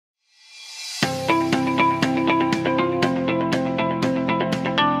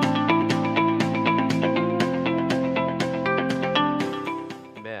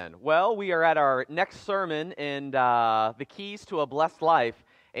we are at our next sermon in the keys to a blessed life,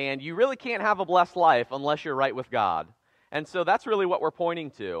 and you really can't have a blessed life unless you're right with God. And so that's really what we're pointing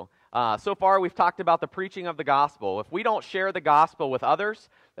to. So far, we've talked about the preaching of the gospel. If we don't share the gospel with others,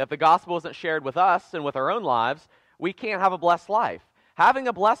 if the gospel isn't shared with us and with our own lives, we can't have a blessed life. Having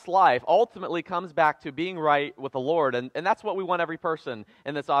a blessed life ultimately comes back to being right with the Lord, and that's what we want every person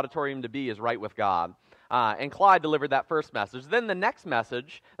in this auditorium to be, is right with God. And Clyde delivered that first message. Then the next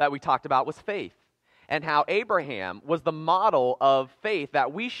message that we talked about was faith, and how Abraham was the model of faith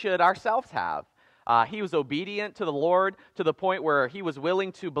that we should ourselves have. He was obedient to the Lord to the point where he was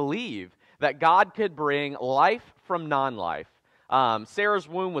willing to believe that God could bring life from non-life. Sarah's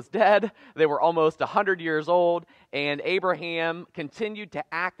womb was dead. They were almost 100 years old, and Abraham continued to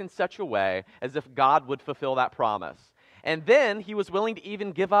act in such a way as if God would fulfill that promise. And then he was willing to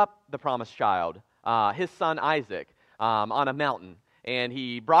even give up the promised child, his son Isaac, on a mountain. And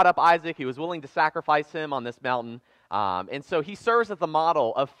he brought up Isaac. He was willing to sacrifice him on this mountain. And so he serves as the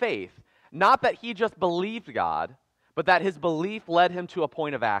model of faith. Not that he just believed God, but that his belief led him to a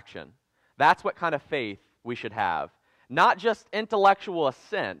point of action. That's what kind of faith we should have. Not just intellectual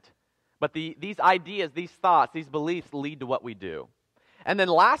assent, but these ideas, these thoughts, these beliefs lead to what we do. And then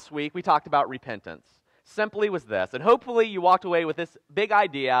last week, we talked about repentance. Simply was this, and hopefully you walked away with this big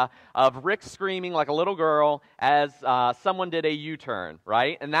idea of Rick screaming like a little girl as someone did a U-turn,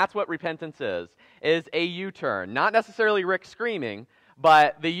 right? And that's what repentance is a U-turn. Not necessarily Rick screaming,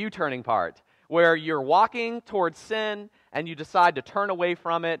 but the U-turning part, where you're walking towards sin and you decide to turn away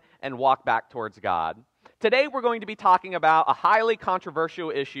from it and walk back towards God. Today we're going to be talking about a highly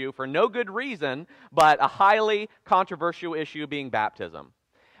controversial issue for no good reason, but a highly controversial issue being baptism.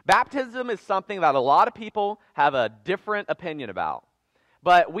 Baptism is something that a lot of people have a different opinion about.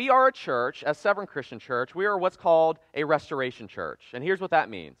 But we are a church, a Severn Christian Church, we are what's called a restoration church. And here's what that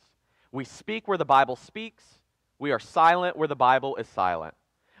means. We speak where the Bible speaks. We are silent where the Bible is silent.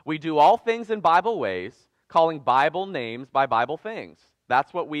 We do all things in Bible ways, calling Bible names by Bible things.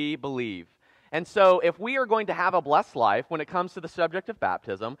 That's what we believe. And so if we are going to have a blessed life when it comes to the subject of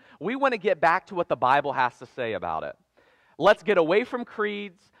baptism, we want to get back to what the Bible has to say about it. Let's get away from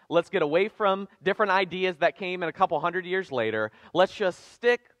creeds. Let's get away from different ideas that came in a couple hundred years later. Let's just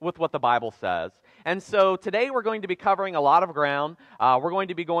stick with what the Bible says. And so today we're going to be covering a lot of ground. We're going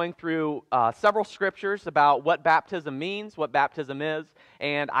to be going through several scriptures about what baptism means, what baptism is,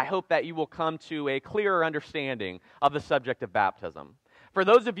 and I hope that you will come to a clearer understanding of the subject of baptism. For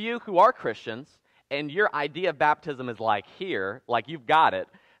those of you who are Christians, and your idea of baptism is like here, like you've got it,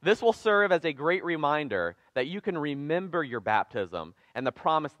 this will serve as a great reminder that you can remember your baptism and the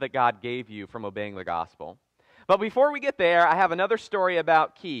promise that God gave you from obeying the gospel. But before we get there, I have another story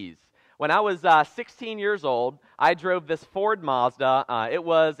about keys. When I was 16 years old, I drove this Ford Mazda. It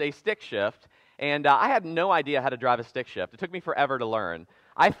was a stick shift, and I had no idea how to drive a stick shift. It took me forever to learn.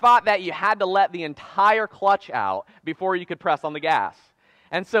 I thought that you had to let the entire clutch out before you could press on the gas.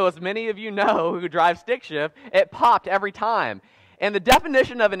 And so, as many of you know who drive stick shift, it popped every time. And the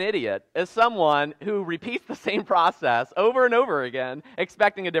definition of an idiot is someone who repeats the same process over and over again,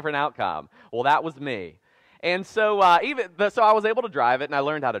 expecting a different outcome. Well, that was me. And so, so I was able to drive it, and I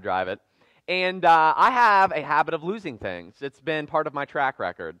learned how to drive it. And I have a habit of losing things. It's been part of my track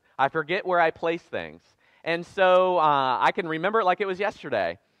record. I forget where I place things. And so I can remember it like it was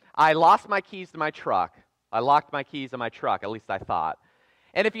yesterday. I lost my keys to my truck. I locked my keys in my truck, at least I thought.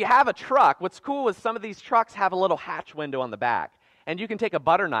 And if you have a truck, what's cool is some of these trucks have a little hatch window on the back. And you can take a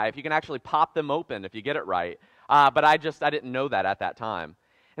butter knife, you can actually pop them open if you get it right. But I didn't know that at that time.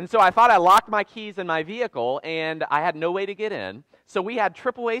 And so I thought I locked my keys in my vehicle, and I had no way to get in. So we had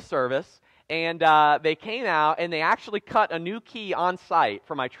AAA service, and they came out, and they actually cut a new key on site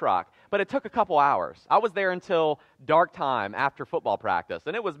for my truck. But it took a couple hours. I was there until dark time after football practice,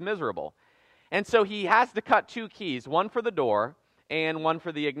 and it was miserable. And so he has to cut two keys, one for the door and one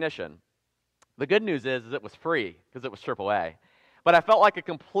for the ignition. The good news is it was free because it was AAA. But I felt like a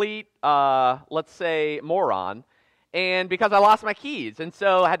complete, let's say, moron, and because I lost my keys. And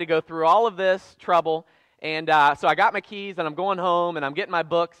so I had to go through all of this trouble. And so I got my keys, and I'm going home, and I'm getting my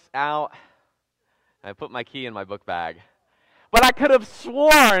books out. I put my key in my book bag. But I could have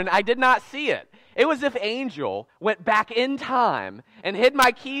sworn I did not see it. It was as if Angel went back in time and hid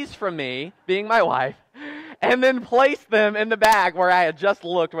my keys from me, being my wife, and then placed them in the bag where I had just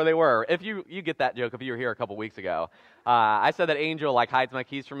looked where they were. If you get that joke, if you were here a couple weeks ago. I said that Angel hides my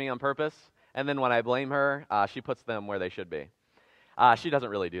keys from me on purpose, and then when I blame her, she puts them where they should be. She doesn't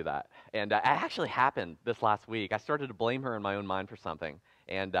really do that. And it actually happened this last week. I started to blame her in my own mind for something,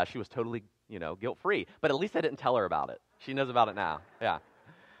 and she was totally, guilt-free. But at least I didn't tell her about it. She knows about it now. Yeah.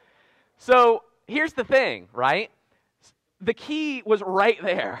 So here's the thing, right? The key was right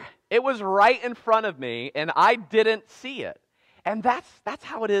there. It was right in front of me, and I didn't see it. And that's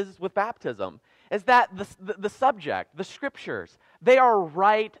how it is with baptism, is that the subject, the scriptures, they are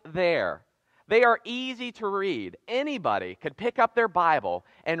right there. They are easy to read. Anybody could pick up their Bible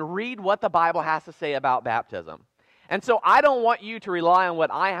and read what the Bible has to say about baptism. And so I don't want you to rely on what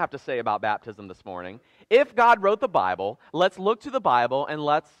I have to say about baptism this morning. If God wrote the Bible, let's look to the Bible and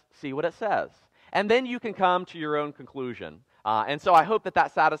let's see what it says. And then you can come to your own conclusion. And so I hope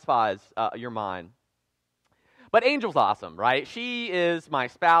that satisfies your mind. But Angel's awesome, right? She is my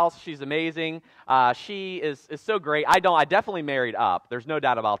spouse. She's amazing. She is so great. I definitely married up. There's no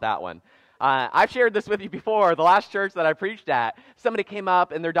doubt about that one. I've shared this with you before. The last church that I preached at, somebody came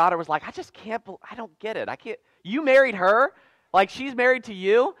up and their daughter was like, I don't get it. You married her? Like she's married to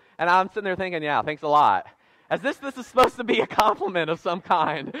you? And I'm sitting there thinking, yeah, thanks a lot. As this is supposed to be a compliment of some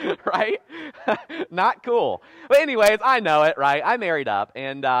kind, right? Not cool. But anyways, I know it, right? I married up,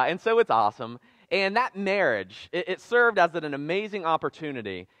 and so it's awesome. And that marriage, it served as an amazing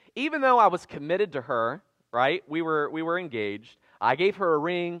opportunity. Even though I was committed to her, right? We were engaged. I gave her a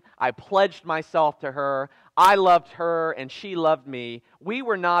ring. I pledged myself to her. I loved her, and she loved me. We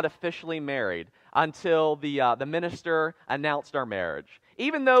were not officially married until the minister announced our marriage.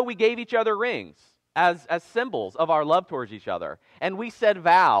 Even though we gave each other rings as symbols of our love towards each other, and we said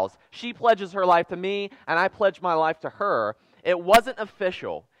vows. She pledges her life to me, and I pledge my life to her. It wasn't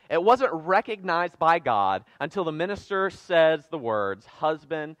official. It wasn't recognized by God until the minister says the words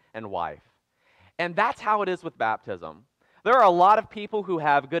husband and wife. And that's how it is with baptism. There are a lot of people who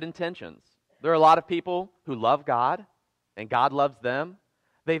have good intentions. There are a lot of people who love God, and God loves them.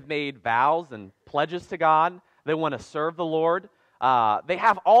 They've made vows and pledges to God. They want to serve the Lord. They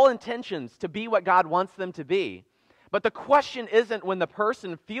have all intentions to be what God wants them to be. But the question isn't when the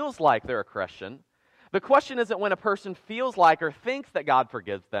person feels like they're a Christian. The question isn't when a person feels like or thinks that God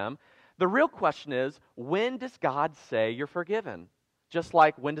forgives them. The real question is, when does God say you're forgiven? Just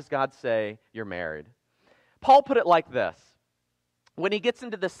like when does God say you're married? Paul put it like this. When he gets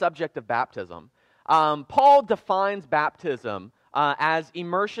into the subject of baptism, Paul defines baptism as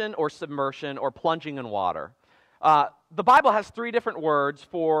immersion or submersion or plunging in water. The Bible has three different words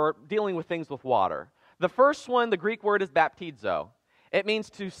for dealing with things with water. The first one, the Greek word is baptizo. It means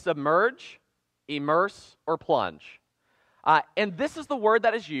to submerge, immerse, or plunge. And this is the word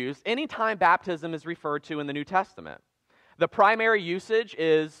that is used anytime baptism is referred to in the New Testament. The primary usage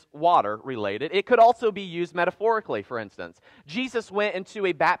is water related. It could also be used metaphorically, for instance. Jesus went into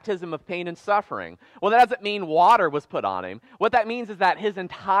a baptism of pain and suffering. Well, that doesn't mean water was put on him. What that means is that his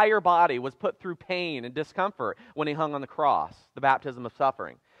entire body was put through pain and discomfort when he hung on the cross, the baptism of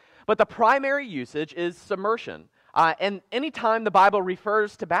suffering. But the primary usage is submersion. And anytime the Bible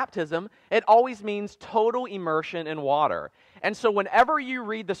refers to baptism, it always means total immersion in water. And so whenever you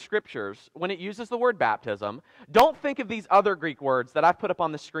read the scriptures, when it uses the word baptism, don't think of these other Greek words that I've put up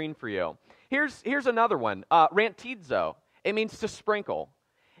on the screen for you. Here's another one, rantizo. It means to sprinkle.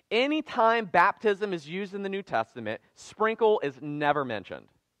 Anytime baptism is used in the New Testament, sprinkle is never mentioned.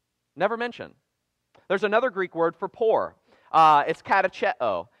 Never mentioned. There's another Greek word for pour. It's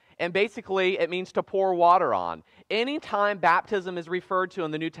katacheo. And basically, it means to pour water on. Anytime baptism is referred to in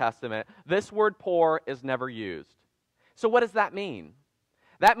the New Testament, this word pour is never used. So what does that mean?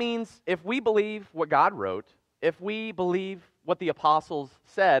 That means if we believe what God wrote, if we believe what the apostles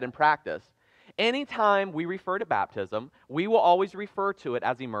said and practiced, anytime we refer to baptism, we will always refer to it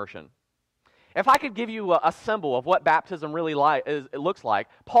as immersion. If I could give you a symbol of what baptism really it looks like,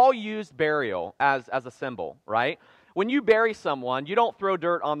 Paul used burial as a symbol, right? When you bury someone, you don't throw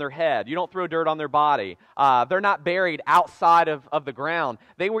dirt on their head. You don't throw dirt on their body. They're not buried outside of the ground.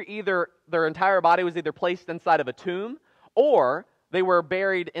 Their entire body was either placed inside of a tomb or they were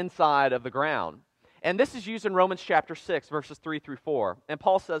buried inside of the ground. And this is used in Romans chapter 6, verses 3 through 4. And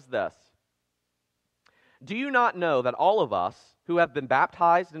Paul says this, "Do you not know that all of us who have been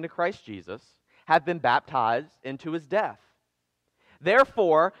baptized into Christ Jesus have been baptized into his death?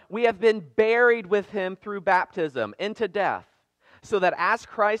 Therefore, we have been buried with him through baptism into death, so that as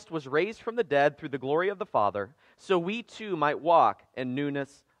Christ was raised from the dead through the glory of the Father, so we too might walk in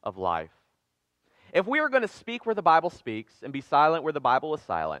newness of life." If we are going to speak where the Bible speaks and be silent where the Bible is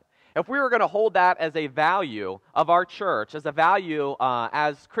silent, if we were going to hold that as a value of our church, as a value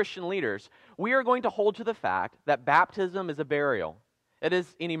as Christian leaders, we are going to hold to the fact that baptism is a burial. It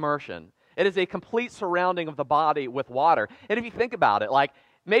is an immersion. It is a complete surrounding of the body with water. And if you think about it, like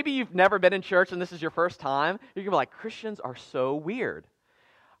maybe you've never been in church and this is your first time, you're going to be like, Christians are so weird.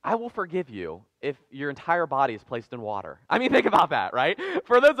 I will forgive you if your entire body is placed in water. I mean, think about that, right?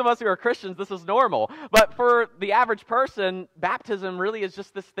 For those of us who are Christians, this is normal. But for the average person, baptism really is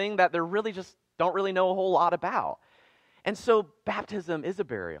just this thing that they really just don't really know a whole lot about. And so baptism is a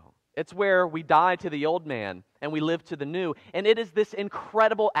burial. It's where we die to the old man and we live to the new. And it is this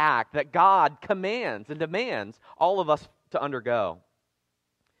incredible act that God commands and demands all of us to undergo.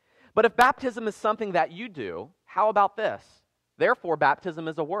 But if baptism is something that you do, how about this? Therefore, baptism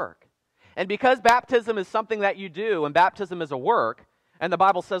is a work. And because baptism is something that you do and baptism is a work, and the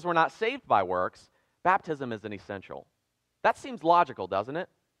Bible says we're not saved by works, baptism is an essential. That seems logical, doesn't it?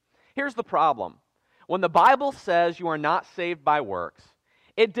 Here's the problem. When the Bible says you are not saved by works,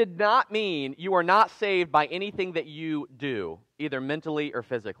 it did not mean you are not saved by anything that you do, either mentally or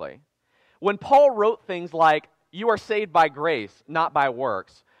physically. When Paul wrote things like, you are saved by grace, not by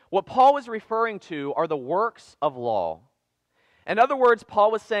works, what Paul was referring to are the works of law. In other words,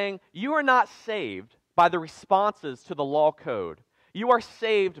 Paul was saying, you are not saved by the responses to the law code. You are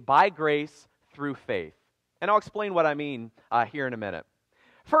saved by grace through faith. And I'll explain what I mean here in a minute.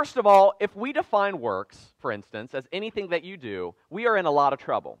 First of all, if we define works, for instance, as anything that you do, we are in a lot of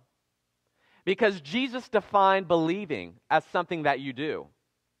trouble. Because Jesus defined believing as something that you do.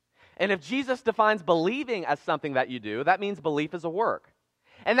 And if Jesus defines believing as something that you do, that means belief is a work.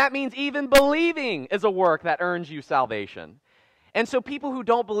 And that means even believing is a work that earns you salvation. And so people who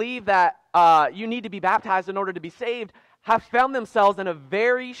don't believe that you need to be baptized in order to be saved have found themselves in a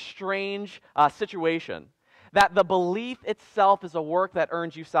very strange situation. That the belief itself is a work that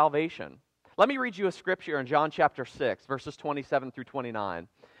earns you salvation. Let me read you a scripture in John chapter 6, verses 27 through 29.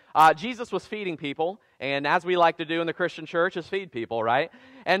 Jesus was feeding people, and as we like to do in the Christian church is feed people, right?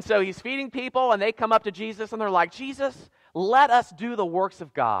 And so he's feeding people, and they come up to Jesus, and they're like, Jesus, let us do the works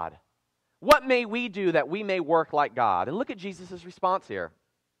of God. What may we do that we may work like God? And look at Jesus' response here.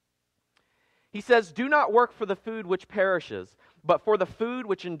 He says, do not work for the food which perishes, but for the food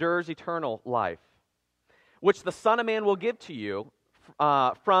which endures eternal life, which the Son of Man will give to you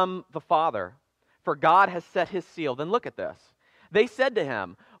from the Father. For God has set his seal. Then look at this. They said to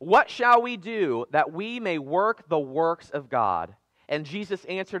him, what shall we do that we may work the works of God? And Jesus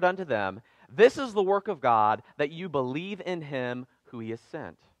answered unto them, this is the work of God, that you believe in him who he has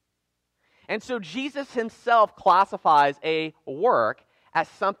sent. And so Jesus himself classifies a work as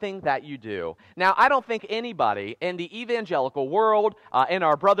something that you do. Now, I don't think anybody in the evangelical world, in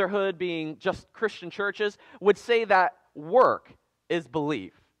our brotherhood being just Christian churches, would say that work is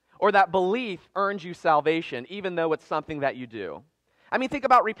belief, or that belief earns you salvation, even though it's something that you do. I mean, think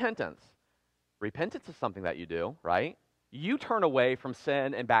about repentance. Repentance is something that you do, right? You turn away from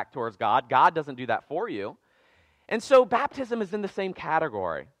sin and back towards God. God doesn't do that for you. And so baptism is in the same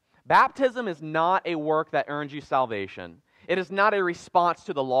category. Baptism is not a work that earns you salvation. It is not a response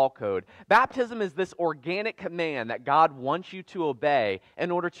to the law code. Baptism is this organic command that God wants you to obey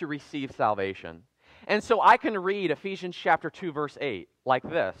in order to receive salvation. And so I can read Ephesians chapter 2, verse 8 like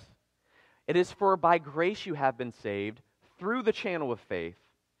this. It is for by grace you have been saved through the channel of faith,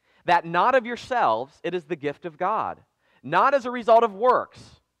 that not of yourselves, it is the gift of God, not as a result of works.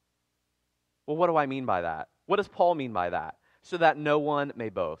 Well, what do I mean by that? What does Paul mean by that? So that no one may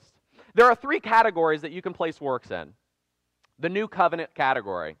boast. There are three categories that you can place works in. The new covenant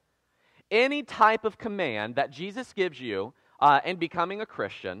category. Any type of command that Jesus gives you in becoming a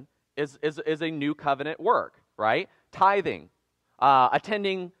Christian is a new covenant work, right? Tithing,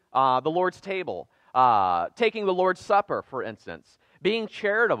 attending the Lord's table, taking the Lord's Supper, for instance, being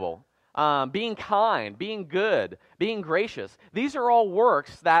charitable, being kind, being good, being gracious. These are all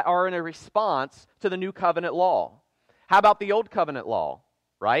works that are in a response to the new covenant law. How about the old covenant law,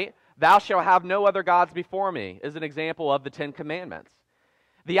 right? Thou shalt have no other gods before me is an example of the 10 Commandments.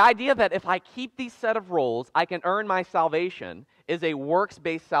 The idea that if I keep these set of rules, I can earn my salvation is a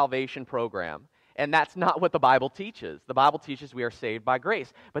works-based salvation program. And that's not what the Bible teaches. The Bible teaches we are saved by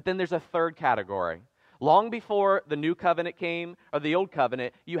grace. But then there's a third category. Long before the new covenant came, or the old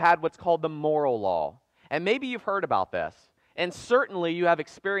covenant, you had what's called the moral law. And maybe you've heard about this. And certainly you have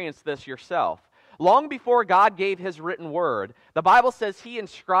experienced this yourself. Long before God gave his written word, the Bible says he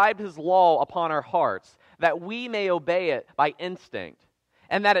inscribed his law upon our hearts that we may obey it by instinct,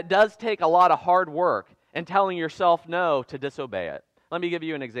 and that it does take a lot of hard work and telling yourself no to disobey it. Let me give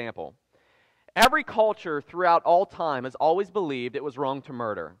you an example. Every culture throughout all time has always believed it was wrong to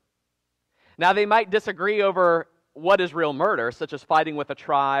murder. Now, they might disagree over what is real murder, such as fighting with a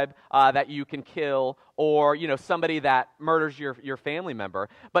tribe that you can kill, or somebody that murders your family member.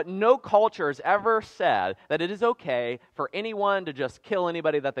 But no culture has ever said that it is okay for anyone to just kill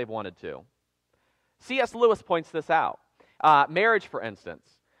anybody that they've wanted to. C.S. Lewis points this out. Marriage, for instance.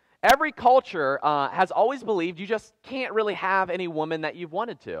 Every culture has always believed you just can't really have any woman that you've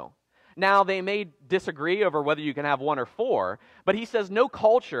wanted to. Now, they may disagree over whether you can have one or four, but he says no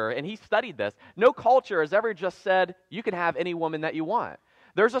culture, and he studied this, no culture has ever just said you can have any woman that you want.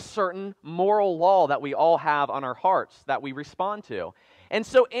 There's a certain moral law that we all have on our hearts that we respond to. And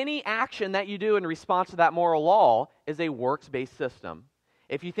so any action that you do in response to that moral law is a works-based system.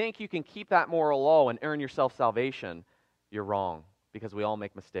 If you think you can keep that moral law and earn yourself salvation, you're wrong, because we all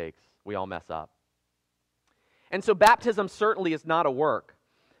make mistakes. We all mess up. And so baptism certainly is not a work.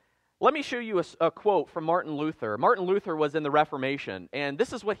 Let me show you a quote from Martin Luther. Martin Luther was in the Reformation, and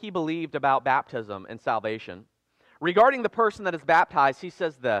this is what he believed about baptism and salvation. Regarding the person that is baptized, he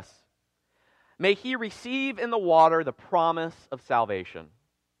says this: "May he receive in the water the promise of salvation."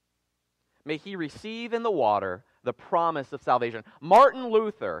 May he receive in the water the promise of salvation. Martin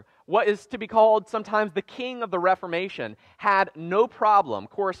Luther, what is to be called sometimes the king of the Reformation, had no problem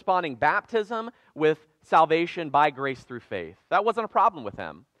corresponding baptism with salvation by grace through faith. That wasn't a problem with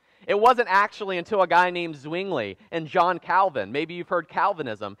him. It wasn't actually until a guy named Zwingli and John Calvin, maybe you've heard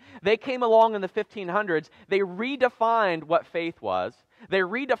Calvinism, they came along in the 1500s, they redefined what faith was, they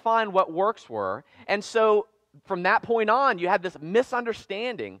redefined what works were, and so from that point on, you had this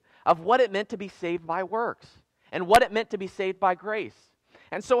misunderstanding of what it meant to be saved by works and what it meant to be saved by grace.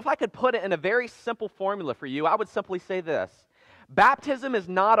 And so if I could put it in a very simple formula for you, I would simply say this: baptism is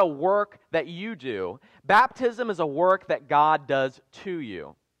not a work that you do. Baptism is a work that God does to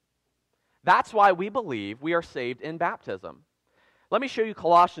you. That's why we believe we are saved in baptism. Let me show you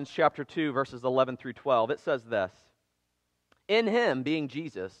Colossians chapter 2, verses 11 through 12. It says this: "In him," being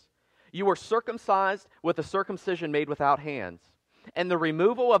Jesus, "you were circumcised with a circumcision made without hands, and the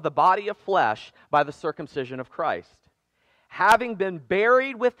removal of the body of flesh by the circumcision of Christ, having been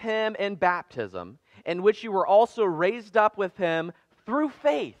buried with him in baptism, in which you were also raised up with him through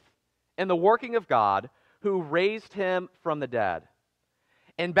faith in the working of God, who raised him from the dead."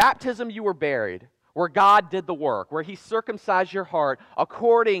 In baptism you were buried, where God did the work, where he circumcised your heart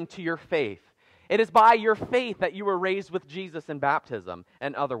according to your faith. It is by your faith that you were raised with Jesus in baptism,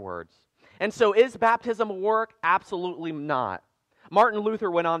 in other words. And so is baptism a work? Absolutely not. Martin Luther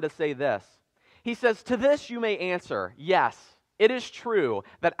went on to say this. He says, "To this you may answer, yes, it is true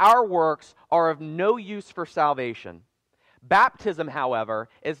that our works are of no use for salvation. Baptism, however,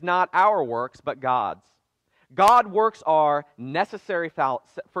 is not our works, but God's. God's works are necessary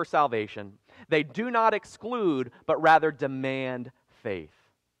for salvation. They do not exclude, but rather demand faith."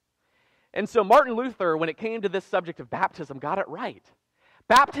 And so Martin Luther, when it came to this subject of baptism, got it right.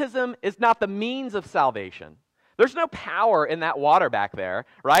 Baptism is not the means of salvation. There's no power in that water back there,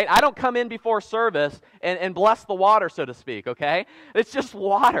 right? I don't come in before service and bless the water, so to speak, okay? It's just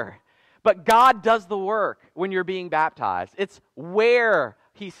water. But God does the work when you're being baptized. It's where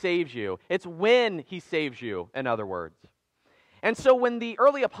he saves you. It's when he saves you, in other words. And so when the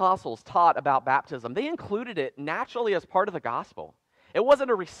early apostles taught about baptism, they included it naturally as part of the gospel. It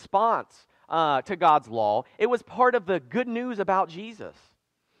wasn't a response to God's law. It was part of the good news about Jesus.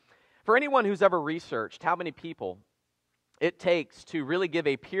 For anyone who's ever researched how many people it takes to really give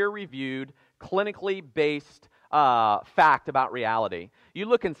a peer-reviewed, clinically based fact about reality. You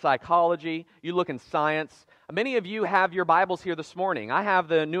look in psychology, you look in science. Many of you have your Bibles here this morning. I have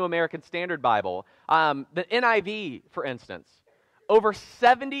the New American Standard Bible. The NIV, for instance. Over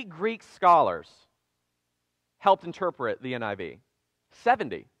 70 Greek scholars helped interpret the NIV.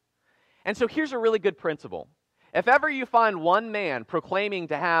 70. And so here's a really good principle. If ever you find one man proclaiming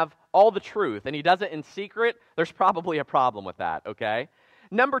to have all the truth, and he does it in secret, there's probably a problem with that, okay?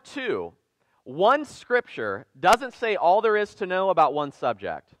 Number two, one scripture doesn't say all there is to know about one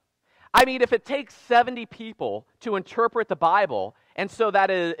subject. I mean, if it takes 70 people to interpret the Bible, and so that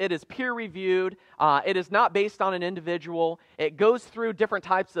it is peer-reviewed, it is not based on an individual, it goes through different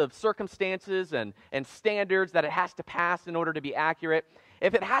types of circumstances and standards that it has to pass in order to be accurate.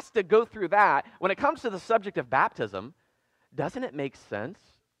 If it has to go through that, when it comes to the subject of baptism, doesn't it make sense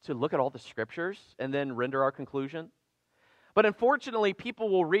to look at all the scriptures and then render our conclusion? But unfortunately, people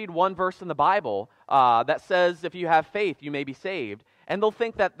will read one verse in the Bible that says, if you have faith, you may be saved. And they'll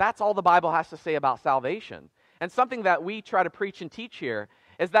think that that's all the Bible has to say about salvation. And something that we try to preach and teach here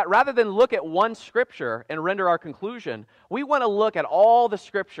is that rather than look at one scripture and render our conclusion, we want to look at all the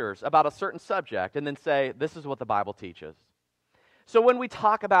scriptures about a certain subject and then say, this is what the Bible teaches. So when we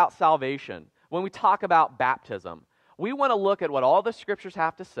talk about salvation, when we talk about baptism, we want to look at what all the scriptures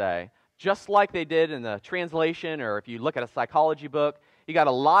have to say, just like they did in the translation, or if you look at a psychology book, you got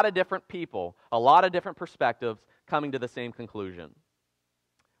a lot of different people, a lot of different perspectives coming to the same conclusion.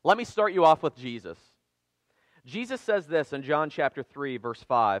 Let me start you off with Jesus. Jesus says this in John chapter 3, verse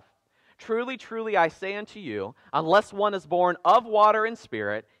 5. Truly, truly, I say unto you, unless one is born of water and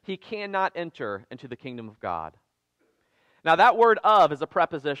spirit, he cannot enter into the kingdom of God. Now, that word of is a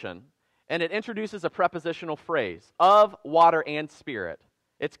preposition, and it introduces a prepositional phrase, of water and spirit.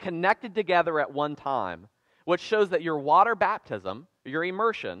 It's connected together at one time, which shows that your water baptism, your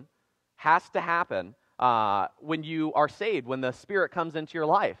immersion, has to happen when you are saved, when the Spirit comes into your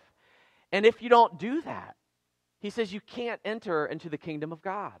life. And if you don't do that, he says you can't enter into the kingdom of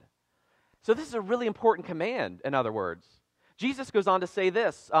God. So this is a really important command, in other words. Jesus goes on to say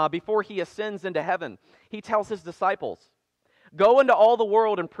this before he ascends into heaven. He tells his disciples, "Go into all the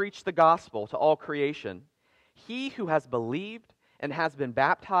world and preach the gospel to all creation. He who has believed and has been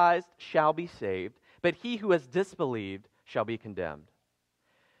baptized shall be saved, but he who has disbelieved shall be condemned."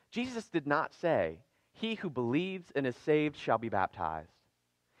 Jesus did not say, "He who believes and is saved shall be baptized."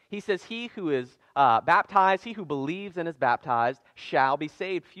 He says, "He who is baptized, he who believes and is baptized shall be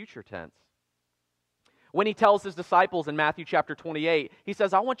saved," future tense. When he tells his disciples in Matthew chapter 28, he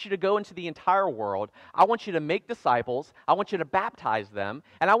says, "I want you to go into the entire world. I want you to make disciples. I want you to baptize them.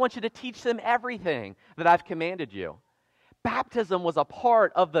 And I want you to teach them everything that I've commanded you." Baptism was a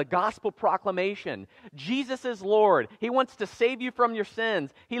part of the gospel proclamation. Jesus is Lord. He wants to save you from your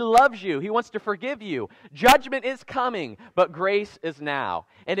sins. He loves you. He wants to forgive you. Judgment is coming, but grace is now.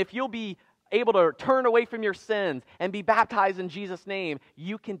 And if you'll be able to turn away from your sins and be baptized in Jesus' name,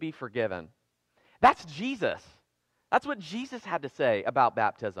 you can be forgiven. That's Jesus. That's what Jesus had to say about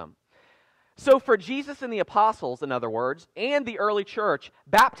baptism. So for Jesus and the apostles, in other words, and the early church,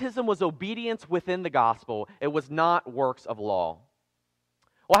 baptism was obedience within the gospel. It was not works of law.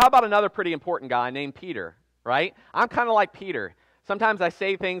 Well, how about another pretty important guy named Peter, right? I'm kind of like Peter. Sometimes I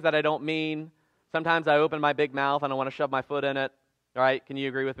say things that I don't mean. Sometimes I open my big mouth and I want to shove my foot in it. All right, can you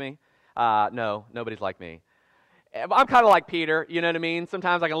agree with me? No, nobody's like me. I'm kind of like Peter, you know what I mean?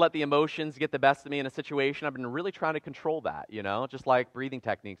 Sometimes I can let the emotions get the best of me in a situation. I've been really trying to control that, just like breathing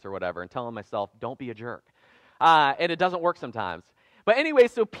techniques or whatever, and telling myself, don't be a jerk. And it doesn't work sometimes. But anyway,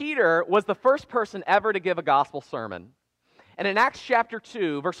 so Peter was the first person ever to give a gospel sermon. And in Acts chapter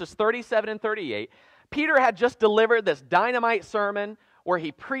 2, verses 37 and 38, Peter had just delivered this dynamite sermon where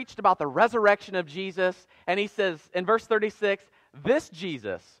he preached about the resurrection of Jesus. And he says in verse 36, "This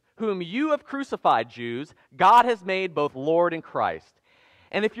Jesus, whom you have crucified, Jews, God has made both Lord and Christ."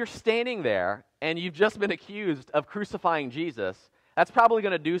 And if you're standing there and you've just been accused of crucifying Jesus, that's probably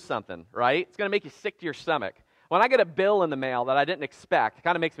going to do something, right? It's going to make you sick to your stomach. When I get a bill in the mail that I didn't expect, it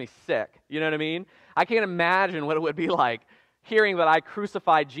kind of makes me sick. You know what I mean? I can't imagine what it would be like hearing that I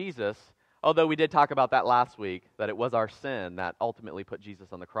crucified Jesus, although we did talk about that last week, that it was our sin that ultimately put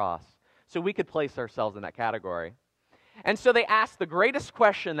Jesus on the cross. So we could place ourselves in that category. And so they asked the greatest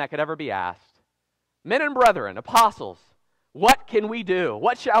question that could ever be asked. "Men and brethren, apostles, what can we do?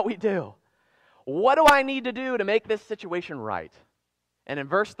 What shall we do? What do I need to do to make this situation right?" And in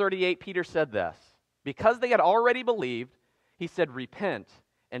verse 38, Peter said this. Because they had already believed, he said, "Repent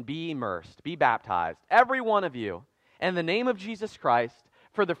and be immersed, be baptized, every one of you, in the name of Jesus Christ,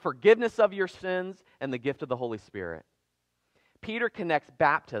 for the forgiveness of your sins and the gift of the Holy Spirit." Peter connects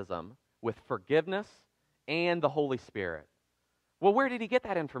baptism with forgiveness and the Holy Spirit. Well, where did he get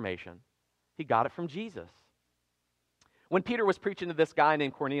that information? He got it from Jesus. When Peter was preaching to this guy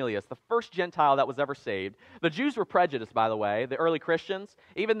named Cornelius, the first Gentile that was ever saved, the Jews were prejudiced, by the way, the early Christians.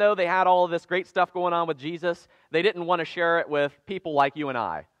 Even though they had all of this great stuff going on with Jesus, they didn't want to share it with people like you and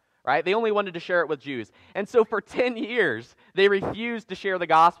I, right? They only wanted to share it with Jews. And so for 10 years, they refused to share the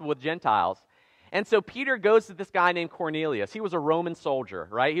gospel with Gentiles. And so Peter goes to this guy named Cornelius. He was a Roman soldier,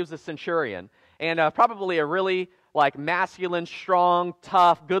 right? He was a centurion. And probably a really masculine, strong,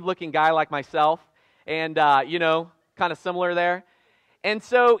 tough, good-looking guy like myself. And, kind of similar there. And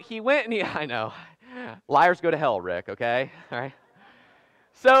so he went and I know, liars go to hell, Rick, okay? All right.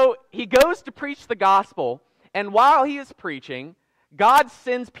 So he goes to preach the gospel. And while he is preaching, God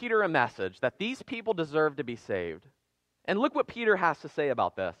sends Peter a message that these people deserve to be saved. And look what Peter has to say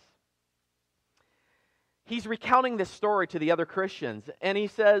about this. He's recounting this story to the other Christians. And he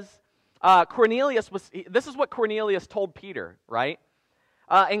says, this is what Cornelius told Peter, right?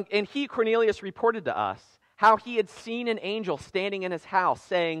 And Cornelius, reported to us how he had seen an angel standing in his house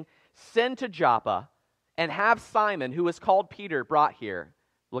saying, "Send to Joppa and have Simon, who is called Peter, brought here."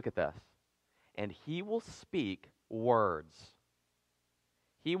 Look at this. "And he will speak words."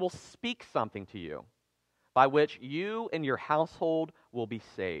 He will speak something to you by which you and your household will be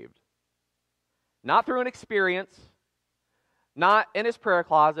saved. Not through an experience, not in his prayer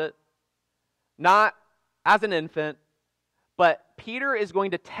closet, not as an infant, but Peter is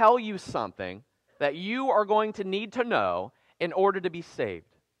going to tell you something that you are going to need to know in order to be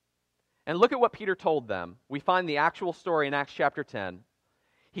saved. And look at what Peter told them. We find the actual story in Acts chapter 10.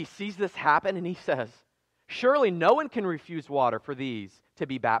 He sees this happen and he says, "Surely no one can refuse water for these to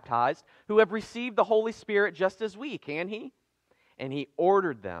be baptized who have received the Holy Spirit just as we, can he?" And he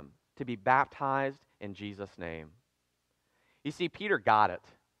ordered them to be baptized in Jesus' name. You see, Peter got it.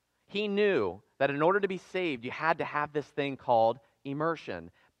 He knew that in order to be saved, you had to have this thing called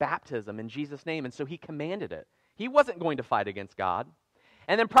immersion, baptism in Jesus' name, and so he commanded it. He wasn't going to fight against God.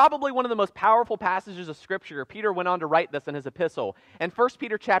 And then probably one of the most powerful passages of Scripture, Peter went on to write this in his epistle. In 1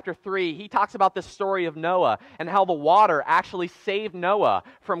 Peter chapter 3, he talks about this story of Noah and how the water actually saved Noah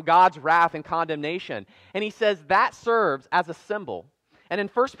from God's wrath and condemnation. And he says that serves as a symbol. And in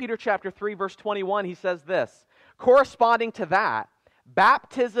 1 Peter chapter 3, verse 21, he says this, corresponding to that,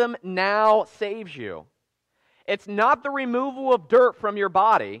 baptism now saves you. It's not the removal of dirt from your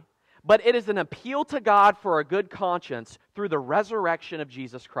body, but it is an appeal to God for a good conscience through the resurrection of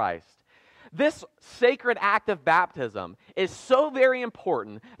Jesus Christ. This sacred act of baptism is so very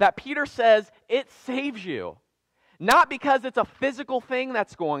important that Peter says it saves you. Not because it's a physical thing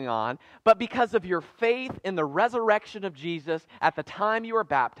that's going on, but because of your faith in the resurrection of Jesus at the time you are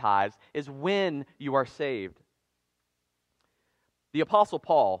baptized is when you are saved. The Apostle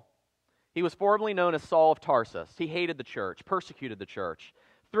Paul, he was formerly known as Saul of Tarsus. He hated the church, persecuted the church,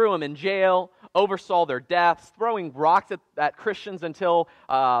 threw them in jail, oversaw their deaths, throwing rocks at Christians until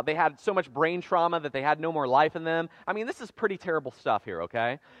they had so much brain trauma that they had no more life in them. I mean, this is pretty terrible stuff here,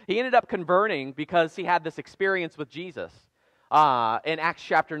 okay? He ended up converting because he had this experience with Jesus in Acts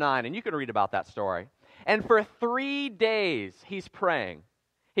chapter 9, and you can read about that story. And for 3 days, he's praying.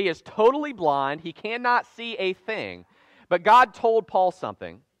 He is totally blind. He cannot see a thing. But God told Paul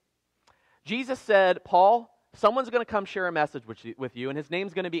something. Jesus said, "Paul, someone's going to come share a message with you, and his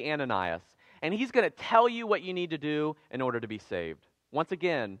name's going to be Ananias. And he's going to tell you what you need to do in order to be saved." Once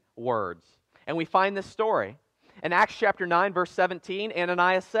again, words. And we find this story. In Acts chapter 9, verse 17,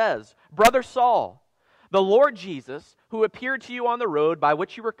 Ananias says, "Brother Saul, the Lord Jesus, who appeared to you on the road by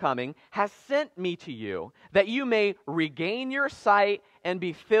which you were coming, has sent me to you, that you may regain your sight and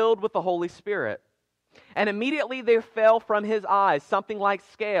be filled with the Holy Spirit." And immediately there fell from his eyes something like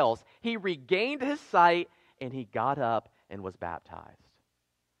scales. He regained his sight, and he got up and was baptized.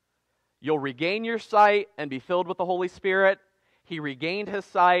 You'll regain your sight and be filled with the Holy Spirit. He regained his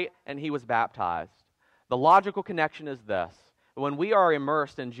sight and he was baptized. The logical connection is this. When we are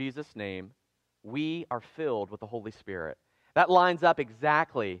immersed in Jesus' name, we are filled with the Holy Spirit. That lines up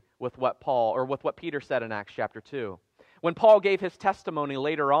exactly with what Peter said in Acts chapter 2. When Paul gave his testimony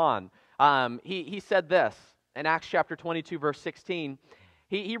later on, he said this in Acts chapter 22, verse 16.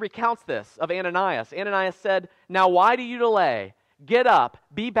 He recounts this of Ananias. Ananias said, "Now why do you delay? Get up,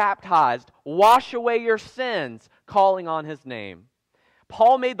 be baptized, wash away your sins, calling on his name."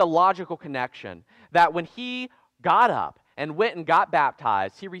 Paul made the logical connection that when he got up and went and got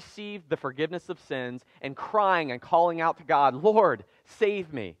baptized, he received the forgiveness of sins and crying and calling out to God, "Lord,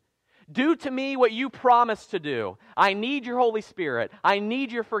 save me. Do to me what you promised to do. I need your Holy Spirit. I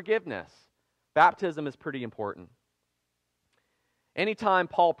need your forgiveness." Baptism is pretty important. Anytime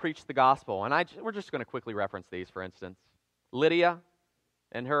Paul preached the gospel, and we're just going to quickly reference these, for instance. Lydia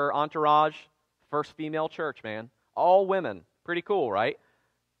and her entourage, first female church, man. All women. Pretty cool, right?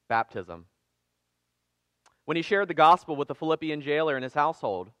 Baptism. When he shared the gospel with the Philippian jailer in his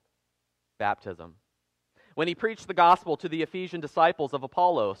household, baptism. When he preached the gospel to the Ephesian disciples of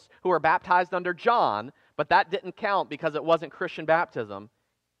Apollos, who were baptized under John, but that didn't count because it wasn't Christian baptism,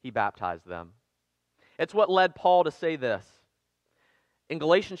 he baptized them. It's what led Paul to say this. In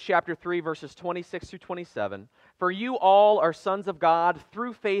Galatians chapter 3, verses 26 through 27, "For you all are sons of God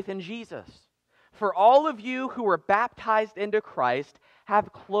through faith in Jesus. For all of you who were baptized into Christ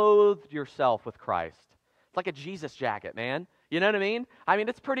have clothed yourself with Christ." It's like a Jesus jacket, man. You know what I mean?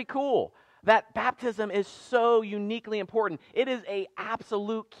 It's pretty cool. That baptism is so uniquely important. It is an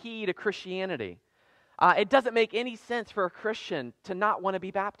absolute key to Christianity. It doesn't make any sense for a Christian to not want to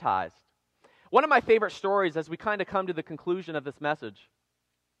be baptized. One of my favorite stories as we kind of come to the conclusion of this message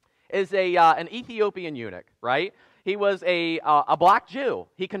is an Ethiopian eunuch, right? He was a black Jew.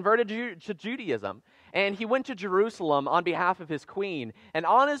 He converted to Judaism, and he went to Jerusalem on behalf of his queen. And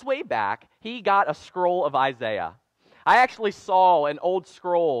on his way back, he got a scroll of Isaiah. I actually saw an old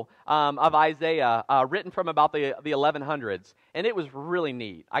scroll of Isaiah written from about the 1100s, and it was really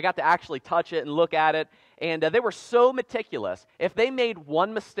neat. I got to actually touch it and look at it, and they were so meticulous. If they made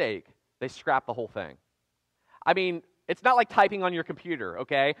one mistake, they scrapped the whole thing. It's not like typing on your computer,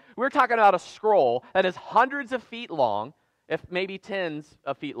 okay? We're talking about a scroll that is hundreds of feet long. if maybe tens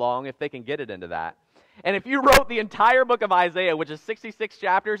of feet long, if they can get it into that. And if you wrote the entire book of Isaiah, which is 66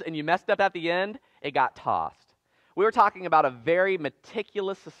 chapters, and you messed up at the end, it got tossed. We were talking about a very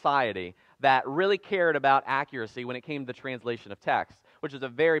meticulous society that really cared about accuracy when it came to the translation of text, which is a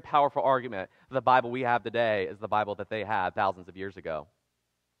very powerful argument. The Bible we have today is the Bible that they had thousands of years ago.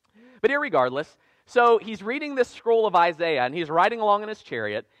 But irregardless, so he's reading this scroll of Isaiah, and he's riding along in his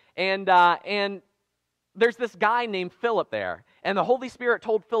chariot, and there's this guy named Philip there. And the Holy Spirit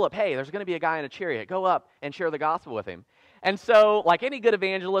told Philip, hey, there's going to be a guy in a chariot. Go up and share the gospel with him. And so, like any good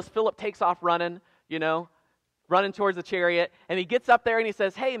evangelist, Philip takes off running, running towards the chariot. And he gets up there and he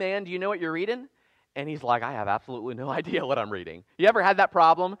says, hey, man, do you know what you're reading? And he's like, I have absolutely no idea what I'm reading. You ever had that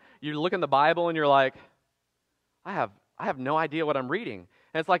problem? You look in the Bible and you're like, I have no idea what I'm reading.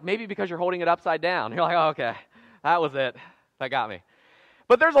 And it's like maybe because you're holding it upside down. You're like, oh, okay, that was it. That got me.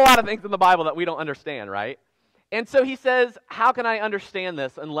 But there's a lot of things in the Bible that we don't understand, right? And so he says, how can I understand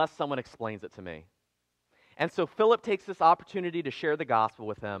this unless someone explains it to me? And so Philip takes this opportunity to share the gospel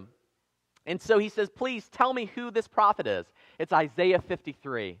with him. And so he says, please tell me who this prophet is. It's Isaiah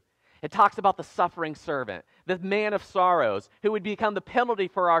 53. It talks about the suffering servant, the man of sorrows, who would become the penalty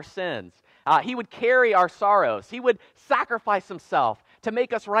for our sins. He would carry our sorrows. He would sacrifice himself to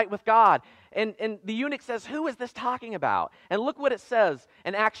make us right with God. And the eunuch says, who is this talking about? And look what it says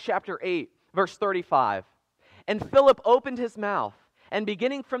in Acts chapter 8, verse 35. And Philip opened his mouth, and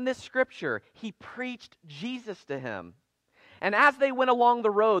beginning from this scripture, he preached Jesus to him. And as they went along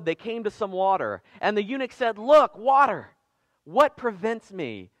the road, they came to some water. And the eunuch said, look, water, what prevents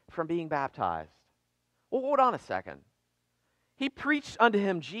me from being baptized? Well, hold on a second. He preached unto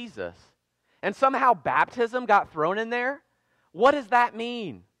him Jesus, and somehow baptism got thrown in there? What does that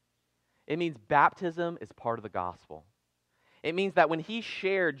mean? It means baptism is part of the gospel. It means that when he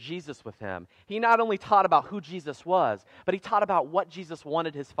shared Jesus with him, he not only taught about who Jesus was, but he taught about what Jesus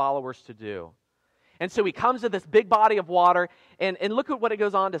wanted his followers to do. And so he comes to this big body of water, and look at what it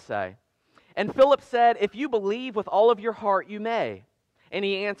goes on to say. And Philip said, if you believe with all of your heart, you may. And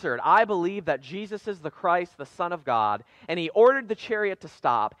he answered, I believe that Jesus is the Christ, the Son of God. And he ordered the chariot to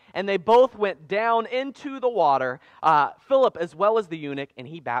stop, and they both went down into the water, Philip as well as the eunuch, and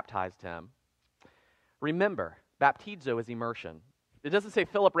he baptized him. Remember, baptizo is immersion. It doesn't say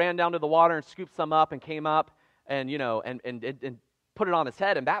Philip ran down to the water and scooped some up and came up and put it on his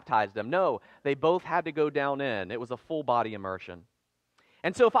head and baptized him. No, they both had to go down in. It was a full body immersion.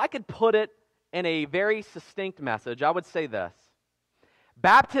 And so if I could put it in a very succinct message, I would say this.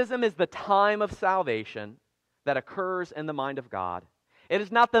 Baptism is the time of salvation that occurs in the mind of God. It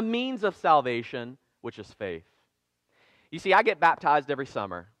is not the means of salvation, which is faith. You see, I get baptized every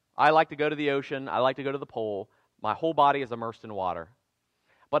summer. I like to go to the ocean. I like to go to the pole. My whole body is immersed in water.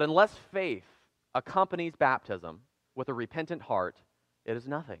 But unless faith accompanies baptism with a repentant heart, it is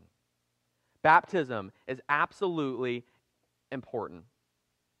nothing. Baptism is absolutely important.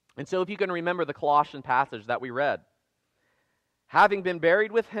 And so if you can remember the Colossian passage that we read, having been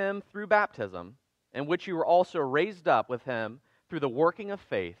buried with him through baptism, in which you were also raised up with him through the working of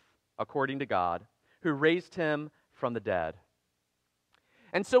faith, according to God, who raised him from the dead.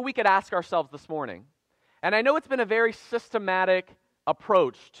 And so we could ask ourselves this morning, and I know it's been a very systematic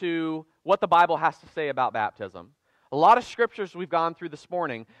approach to what the Bible has to say about baptism. A lot of scriptures we've gone through this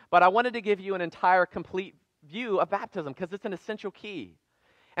morning, but I wanted to give you an entire complete view of baptism because it's an essential key.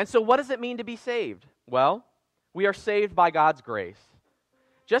 And so what does it mean to be saved? Well, we are saved by God's grace.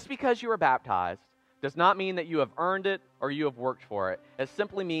 Just because you are baptized does not mean that you have earned it or you have worked for it. It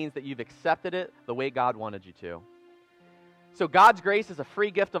simply means that you've accepted it the way God wanted you to. So God's grace is a free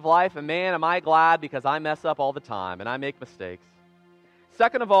gift of life, and man, am I glad because I mess up all the time and I make mistakes.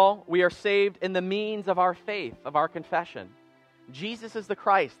 Second of all, we are saved in the means of our faith, of our confession. Jesus is the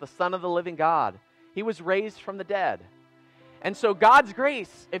Christ, the Son of the living God. He was raised from the dead. And so God's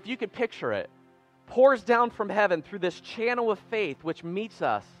grace, if you could picture it, pours down from heaven through this channel of faith which meets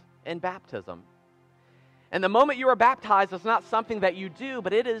us in baptism. And the moment you are baptized is not something that you do,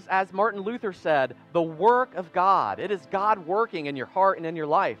 but it is, as Martin Luther said, the work of God. It is God working in your heart and in your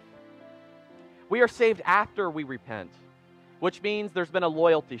life. We are saved after we repent, which means there's been a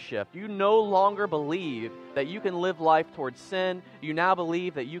loyalty shift. You no longer believe that you can live life towards sin. You now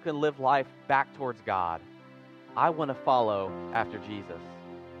believe that you can live life back towards God. I want to follow after Jesus.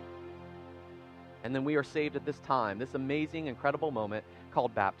 And then we are saved at this time, this amazing, incredible moment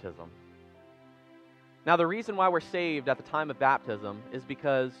called baptism. Now, the reason why we're saved at the time of baptism is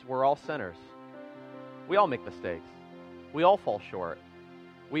because we're all sinners. We all make mistakes. We all fall short.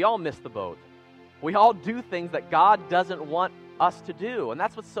 We all miss the boat. We all do things that God doesn't want us to do. And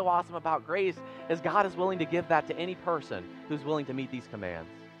that's what's so awesome about grace, is God is willing to give that to any person who's willing to meet these commands.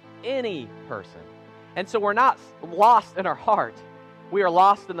 Any person. And so we're not lost in our heart. We are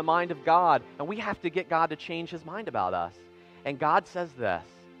lost in the mind of God, and we have to get God to change his mind about us. And God says this,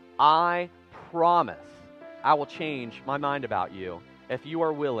 I promise I will change my mind about you if you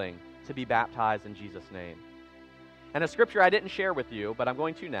are willing to be baptized in Jesus' name. And a scripture I didn't share with you, but I'm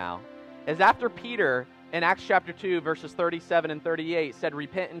going to now, is after Peter in Acts chapter 2, verses 37 and 38 said,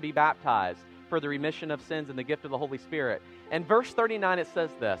 repent and be baptized for the remission of sins and the gift of the Holy Spirit. In verse 39 it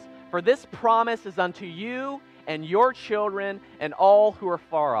says this, for this promise is unto you and your children and all who are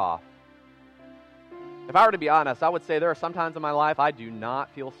far off. If I were to be honest, I would say there are some times in my life I do not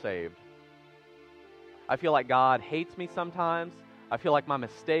feel saved. I feel like God hates me sometimes. I feel like my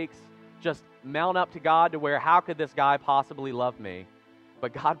mistakes just mount up to God to where, how could this guy possibly love me?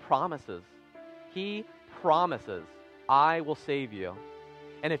 But God promises. He promises, I will save you.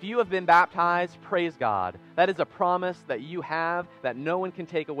 And if you have been baptized, praise God. That is a promise that you have that no one can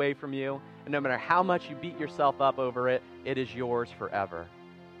take away from you. And no matter how much you beat yourself up over it, it is yours forever.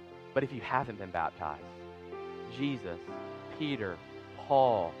 But if you haven't been baptized, Jesus, Peter,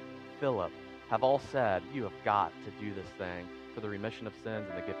 Paul, Philip have all said, you have got to do this thing for the remission of sins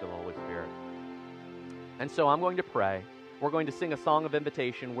and the gift of the Holy Spirit. And so I'm going to pray. We're going to sing a song of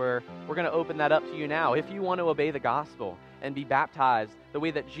invitation where we're going to open that up to you now. If you want to obey the gospel and be baptized the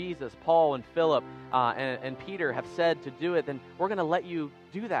way that Jesus, Paul, and Philip and Peter have said to do it, then we're going to let you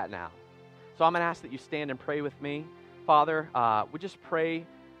do that now. So I'm going to ask that you stand and pray with me. Father, we just pray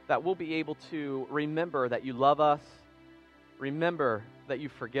that we'll be able to remember that you love us, remember that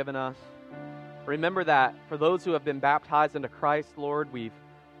you've forgiven us, remember that for those who have been baptized into Christ, Lord, we've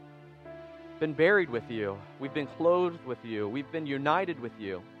been buried with you. We've been clothed with you. We've been united with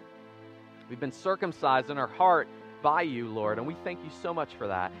you. We've been circumcised in our heart by you, Lord, and we thank you so much for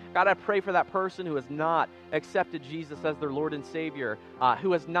that. God, I pray for that person who has not accepted Jesus as their Lord and Savior,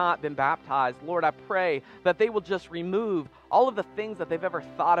 who has not been baptized. Lord, I pray that they will just remove all of the things that they've ever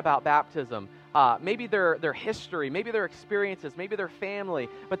thought about baptism, maybe their history, maybe their experiences, maybe their family,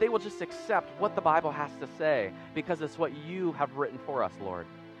 but they will just accept what the Bible has to say because it's what you have written for us, Lord.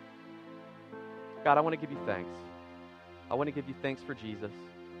 God, I want to give you thanks. I want to give you thanks for Jesus.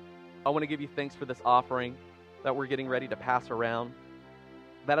 I want to give you thanks for this offering that we're getting ready to pass around.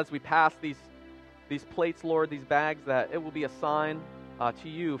 That as we pass these plates, Lord, these bags, that it will be a sign to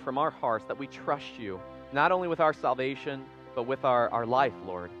you from our hearts that we trust you, not only with our salvation, but with our life,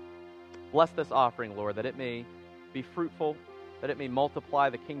 Lord. Bless this offering, Lord, that it may be fruitful, that it may multiply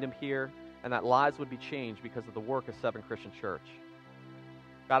the kingdom here, and that lives would be changed because of the work of Seven Christian Church.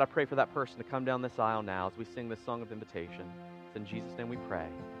 God, I pray for that person to come down this aisle now as we sing this song of invitation. It's in Jesus' name we pray.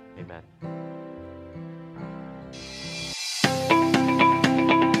 Amen.